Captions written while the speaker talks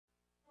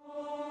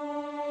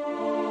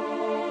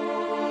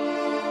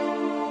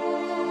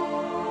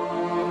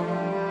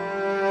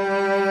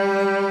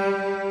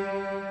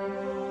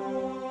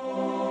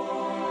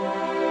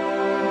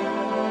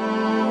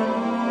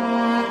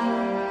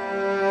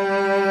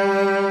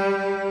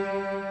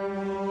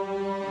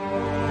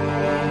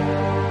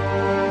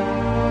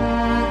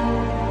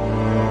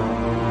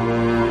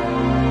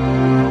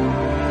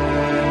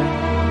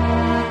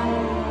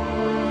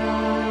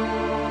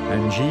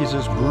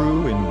Jesus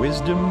grew in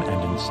wisdom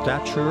and in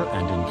stature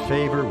and in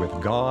favor with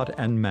God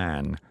and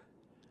man.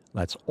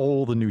 That's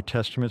all the New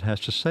Testament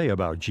has to say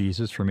about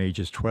Jesus from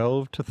ages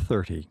 12 to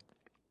 30.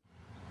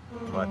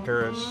 My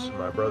parents,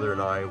 my brother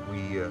and I,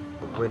 we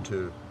went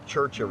to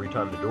church every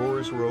time the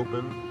doors were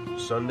open,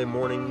 Sunday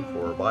morning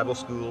for Bible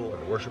school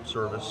and worship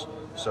service,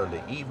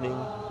 Sunday evening,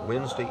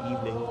 Wednesday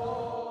evening.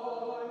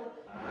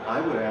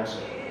 I would ask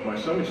my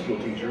Sunday school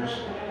teachers,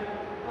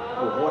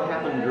 well, what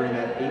happened during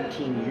that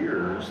 18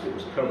 years that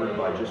was covered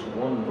by just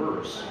one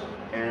verse?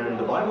 And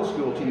the Bible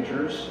school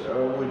teachers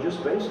would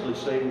just basically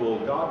say, well,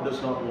 God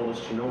does not want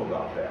us to know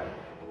about that.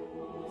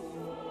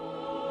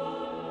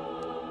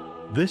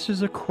 This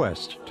is a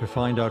quest to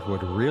find out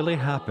what really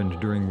happened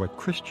during what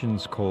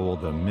Christians call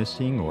the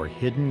missing or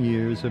hidden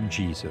years of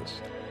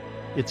Jesus.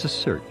 It's a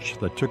search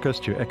that took us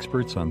to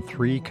experts on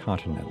 3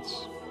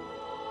 continents.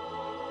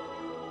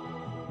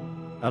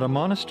 At a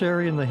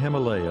monastery in the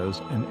Himalayas,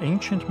 an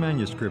ancient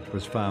manuscript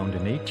was found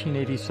in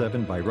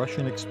 1887 by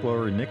Russian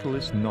explorer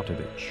Nicholas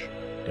Notovich.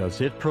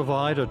 Does it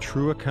provide a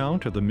true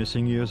account of the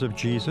missing years of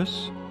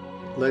Jesus?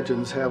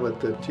 Legends have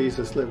it that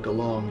Jesus lived a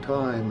long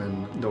time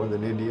in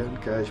northern India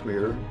and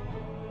Kashmir.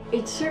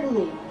 It's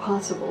certainly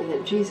possible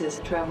that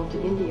Jesus traveled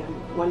to India.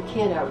 One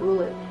can't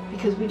outrule it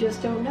because we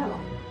just don't know.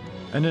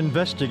 An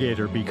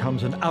investigator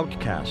becomes an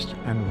outcast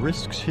and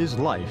risks his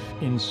life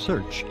in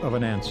search of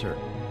an answer.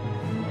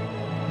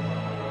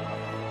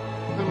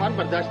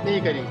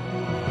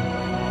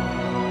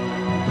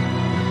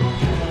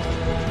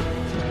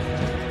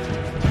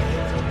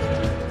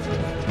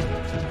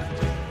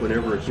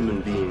 Whenever a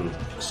human being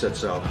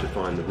sets out to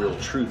find the real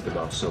truth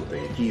about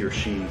something, he or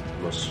she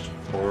must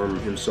arm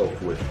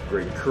himself with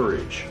great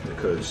courage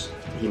because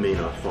he may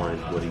not find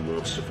what he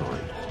wants to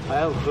find. I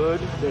have heard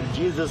that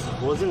Jesus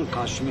was in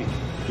Kashmir.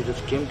 He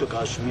just came to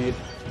Kashmir.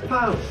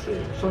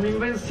 False, sono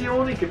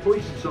invenzioni che poi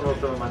si sono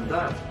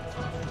tramandate.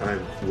 I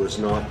was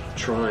not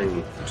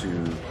trying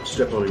to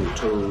step on any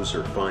toes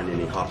or find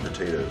any hot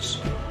potatoes.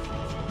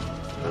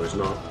 I was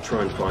not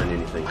trying to find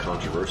anything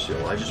controversial.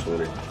 I just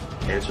wanted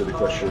to answer the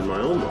question in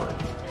my own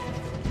mind.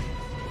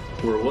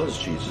 Where was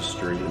Jesus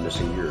during the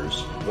missing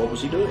years? What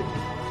was he doing?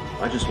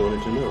 I just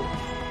wanted to know.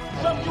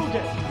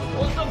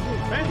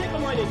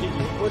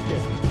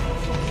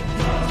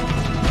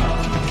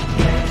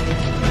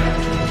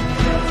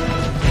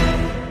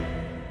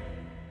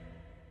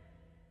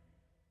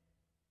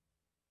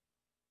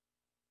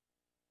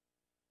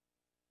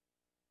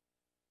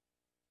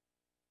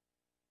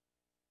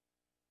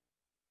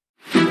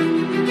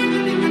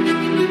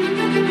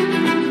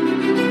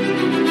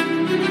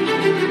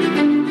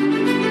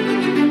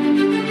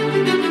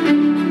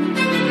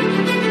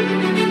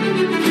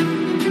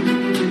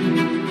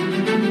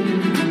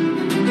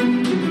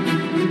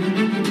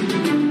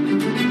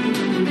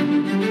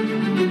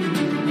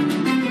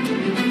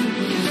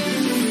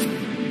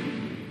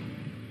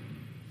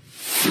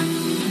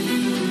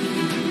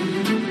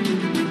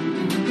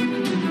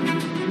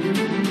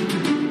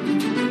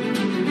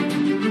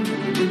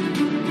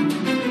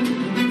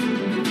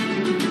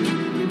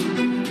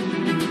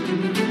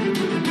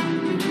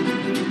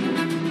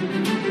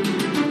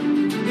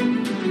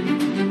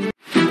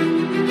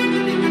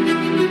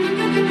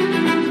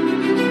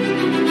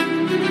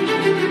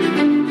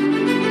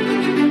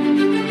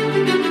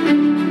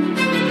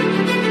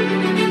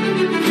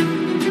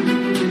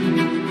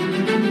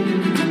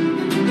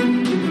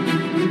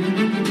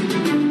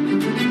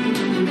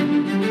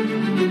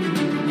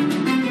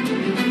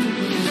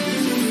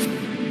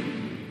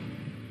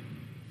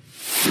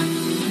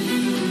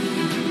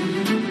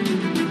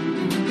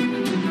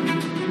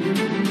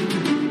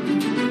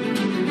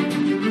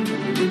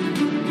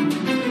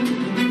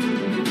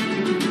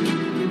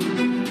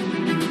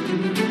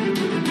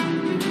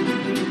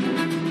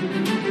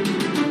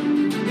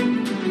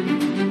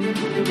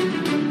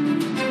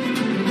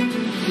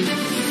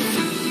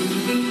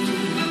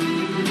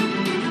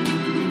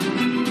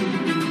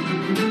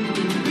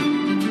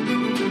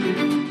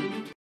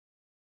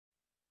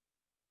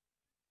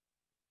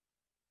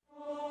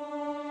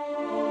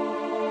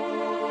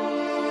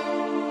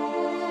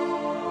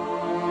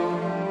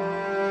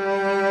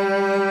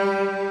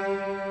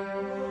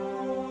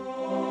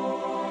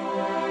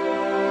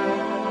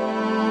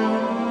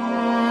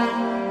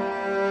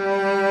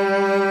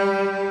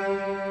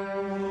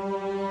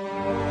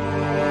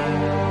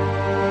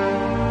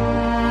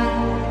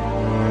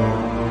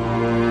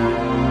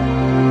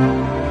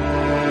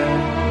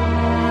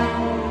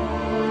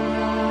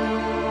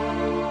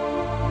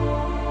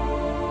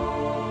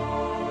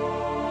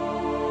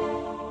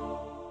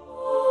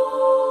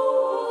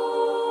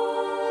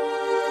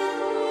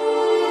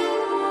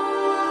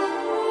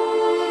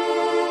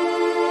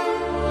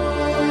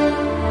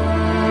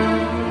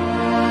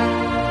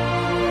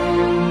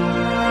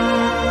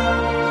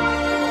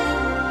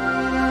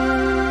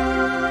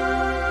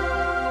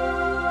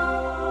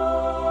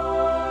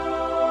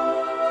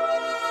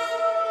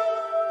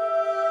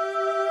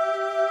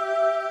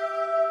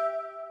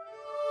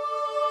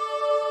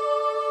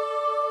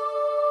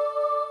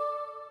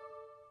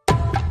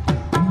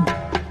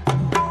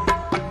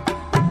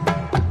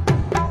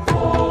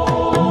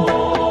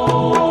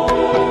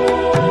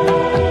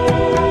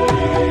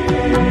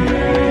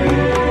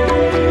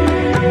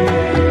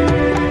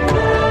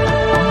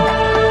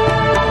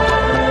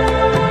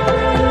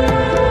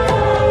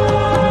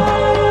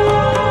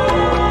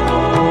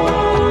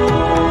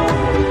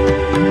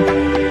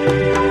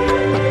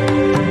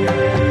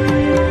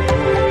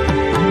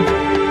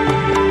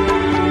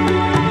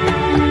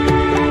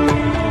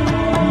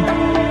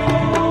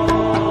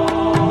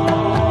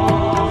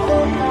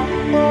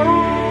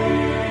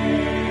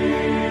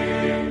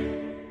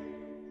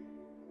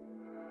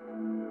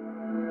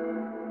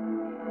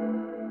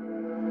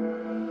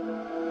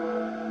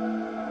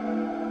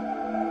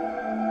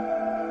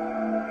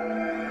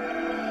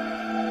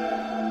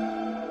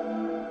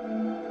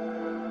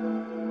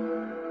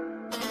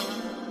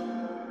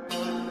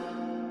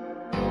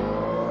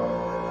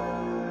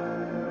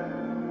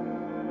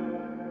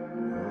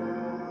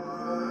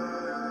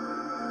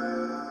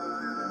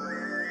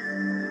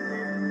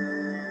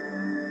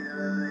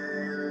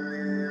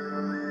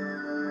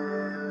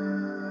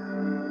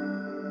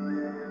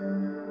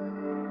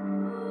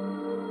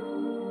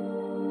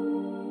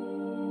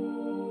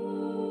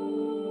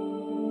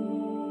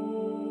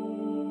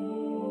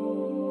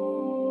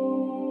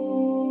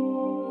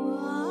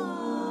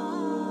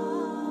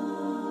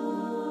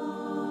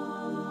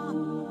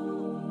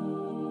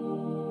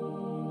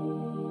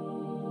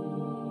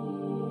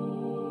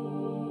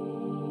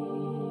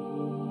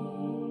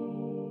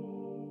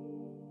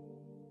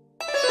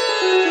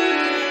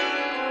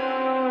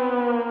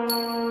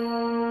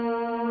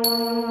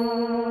 you.